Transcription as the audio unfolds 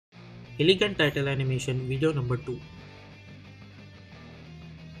Elegant title animation video number 2.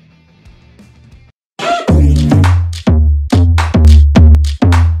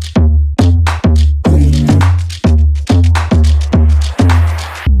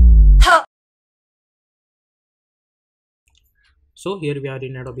 So here we are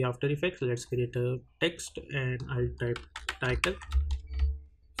in Adobe After Effects. Let's create a text and I'll type title.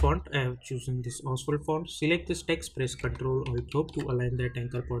 Font, I have chosen this Oswald font. Select this text, press Ctrl Alt to align that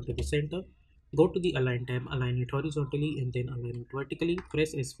anchor point to the center. Go to the Align tab, align it horizontally and then align it vertically.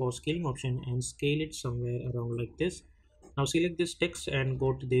 Press S for scaling option and scale it somewhere around like this. Now select this text and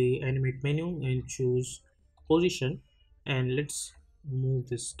go to the Animate menu and choose Position, and let's move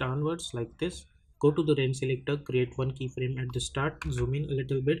this downwards like this. Go to the range selector, create one keyframe at the start, zoom in a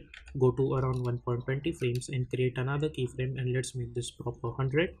little bit, go to around 1.20 frames and create another keyframe, and let's make this proper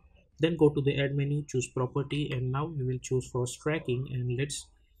 100. Then go to the add menu, choose property, and now we will choose fast tracking, and let's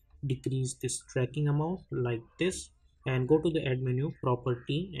decrease this tracking amount like this. And go to the add menu,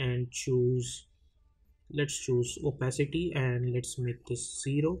 property, and let's choose opacity and let's make this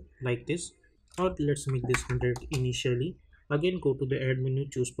 0 like this, or let's make this 100 initially. Again go to the add menu,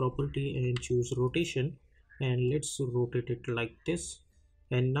 choose property and choose rotation, and let's rotate it like this,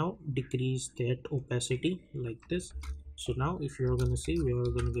 and now decrease that opacity like this. So now if you are going to see, we are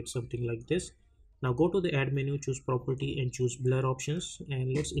going to get something like this. Now go to the add menu, choose property and choose blur options,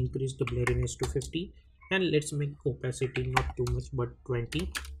 and let's increase the blurriness to 50, and let's make opacity not too much but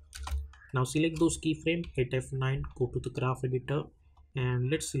 20. Now select those keyframe, hit F9, go to the graph editor, and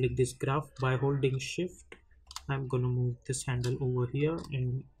let's select this graph by holding shift. I'm gonna move this handle over here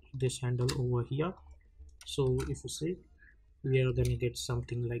and this handle over here. So if you see, we are gonna get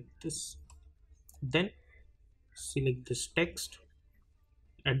something like this. Then select this text.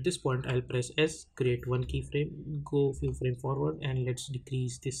 At this point I'll press S, create one keyframe, go a few frames forward, and let's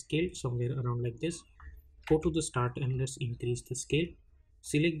decrease the scale somewhere around like this. Go to the start and let's increase the scale.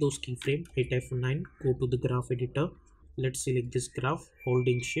 Select those keyframe, hit F9, go to the graph editor. Let's select this graph,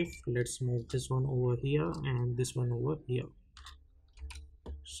 holding shift. Let's move this one over here and this one over here.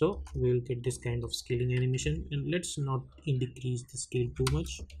 So we'll get this kind of scaling animation, and let's not decrease the scale too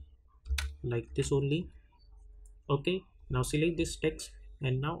much, like this only. Okay, now select this text,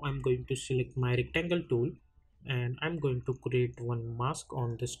 and now I'm going to select my rectangle tool and I'm going to create one mask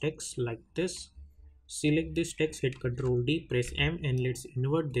on this text like this. Select this text, hit Ctrl D, press M, and let's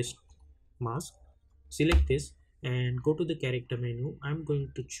invert this mask. Select this and go to the character menu. I'm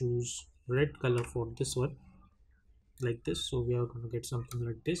going to choose red color for this one like this. So we are going to get something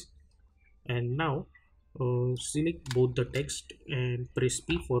like this. And now select both the text and press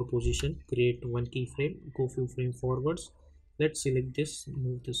P for position. Create one keyframe, go few frame forwards. Let's select this,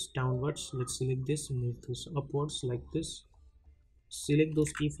 move this downwards. Let's select this, move this upwards like this. Select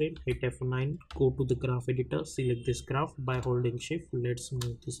those keyframes, hit F9, go to the graph editor, select this graph by holding shift. Let's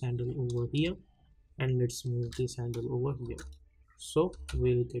move this handle over here and let's move this handle over here. So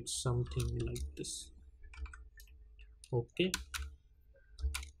we'll get something like this. Okay,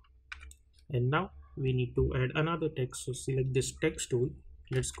 and now we need to add another text. So select this text tool,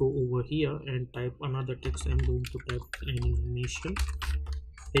 let's go over here and type another text. I'm going to type animation,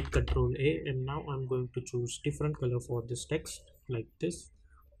 hit Ctrl A, and now I'm going to choose different color for this text like this.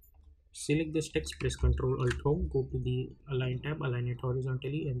 Select this text, press Ctrl Alt Home, go to the Align tab, align it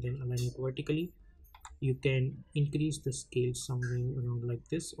horizontally and then align it vertically. You can increase the scale somewhere around like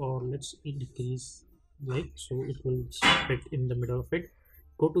this, or let's decrease like so it will fit in the middle of it.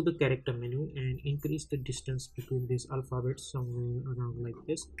 Go to the character menu and increase the distance between these alphabets somewhere around like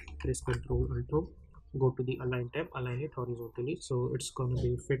this. Press Ctrl Alt Home, go to the Align tab, align it horizontally so it's gonna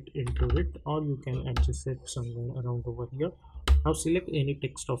be fit into it, or you can adjust it somewhere around over here. Now select any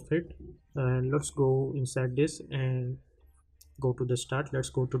text of it and let's go inside this and go to the start. Let's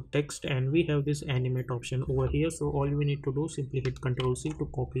go to text and we have this animate option over here. So all we need to do, simply hit Ctrl C to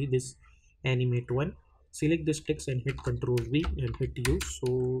copy this animate one. Select this text and hit Ctrl V and hit U,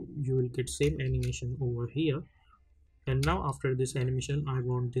 so you will get same animation over here. And now after this animation, I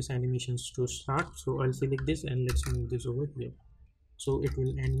want this animations to start, so I'll select this and let's move this over here, so it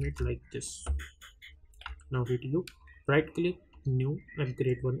will animate like this. Now hit U, right click, new, and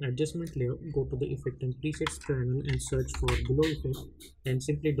create one adjustment layer. Go to the effect and presets panel and search for glow effect and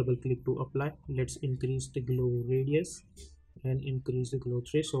simply double click to apply. Let's increase the glow radius and increase the glow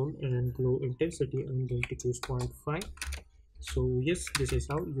threshold and glow intensity. I'm going to choose 0.5. So yes, this is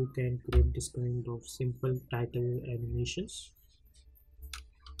how you can create this kind of simple title animations.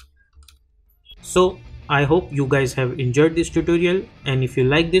 So I hope you guys have enjoyed this tutorial, and if you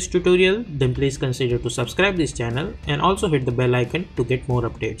like this tutorial then please consider to subscribe this channel and also hit the bell icon to get more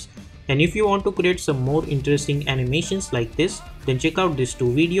updates. And if you want to create some more interesting animations like this, then check out these two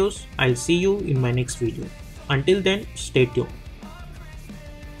videos. I'll see you in my next video. Until then, stay tuned.